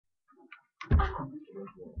Hold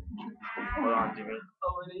on, Jimmy.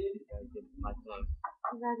 Gotta get my thing.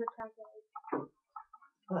 You guys are cracking.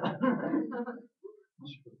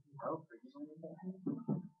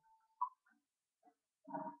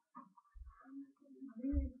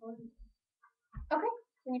 Okay,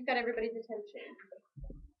 when you've got everybody's attention.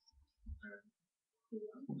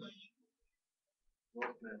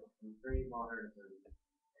 Will Smith. I'm sure you've all heard of him.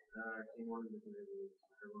 I've seen one of his movies.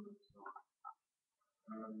 Heard one of his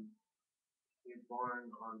songs. He was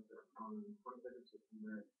born on 25th of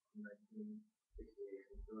September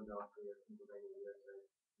 1968 in Philadelphia, Pennsylvania, USA.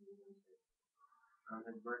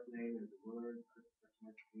 His birth name is Willard Christopher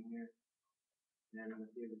Smith Jr. And a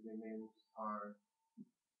few of his nicknames are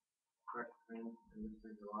Fresh Prince and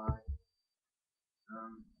Mr. July.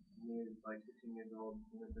 When he was like 16 years old,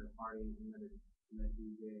 he went to a party and met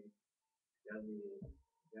DJ Desi,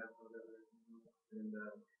 Jeff, whatever his name was, and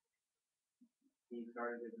he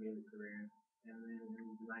started his music career. And then in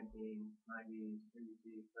the 1990s,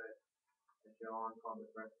 NBC put a show on called The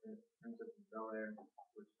Fresh Prince of Bel-Air,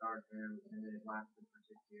 which starred him, and it lasted for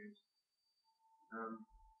 6 years.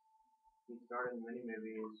 He starred in many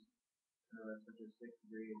movies, such as Sixth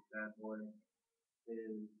Degree and Bad Boy.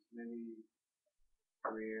 His movie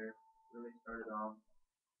career really started off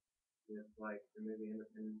with like the movie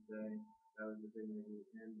Independence Day. That was a big movie,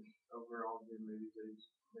 and overall good movies that he's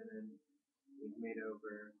been in. He's made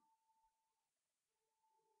over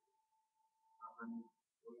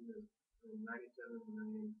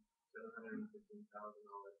 $97,715,000.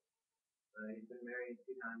 He's been married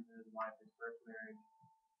 2 times in his life. His first marriage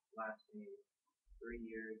lasting 3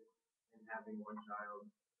 years and having one child,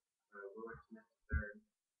 Willard Smith III,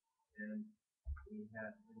 and in his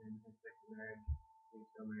second marriage, he's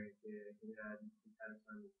still married to, he had a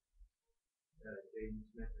son, Jaden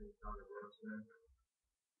Smith, and his daughter Will Smith,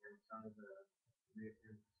 and his son is in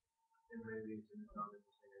movies, and his daughter's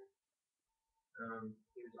a singer.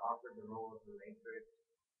 He was offered the role of the Matrix,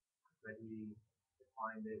 but he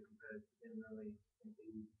declined it because he didn't really think that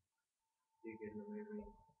he did good in the movie.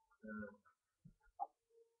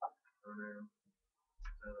 I don't know.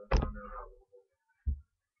 I don't know about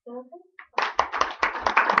Okay.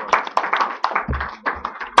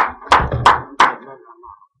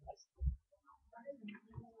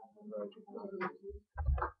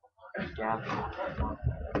 Gavin. I'm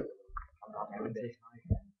not going to say hi.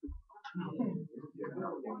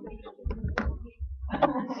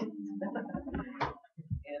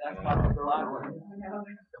 Yeah, that's about the lot.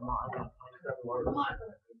 Come on, I got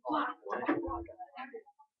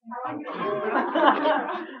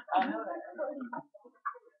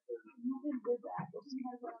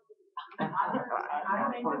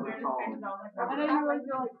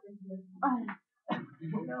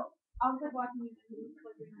I was like watching you.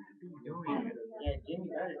 Yeah, Jimmy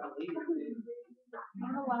better believe it, dude.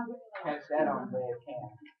 I'm laughing. Catch that on Webcam.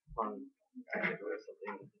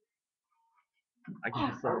 I can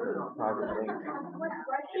just send it a private link.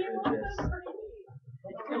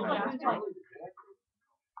 It's just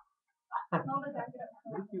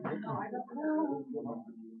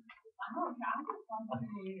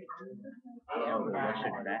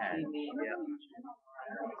Russian bad.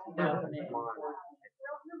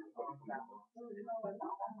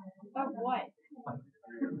 Of what?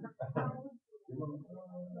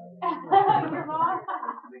 Your mom?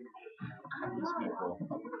 These people.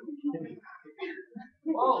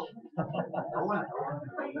 Whoa! Oh,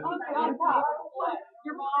 God, what?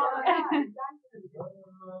 Your mom?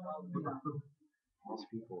 These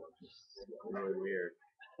people are just really weird.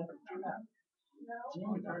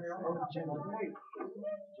 Jimmy, turn your own. Jimmy.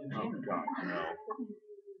 Oh God, no.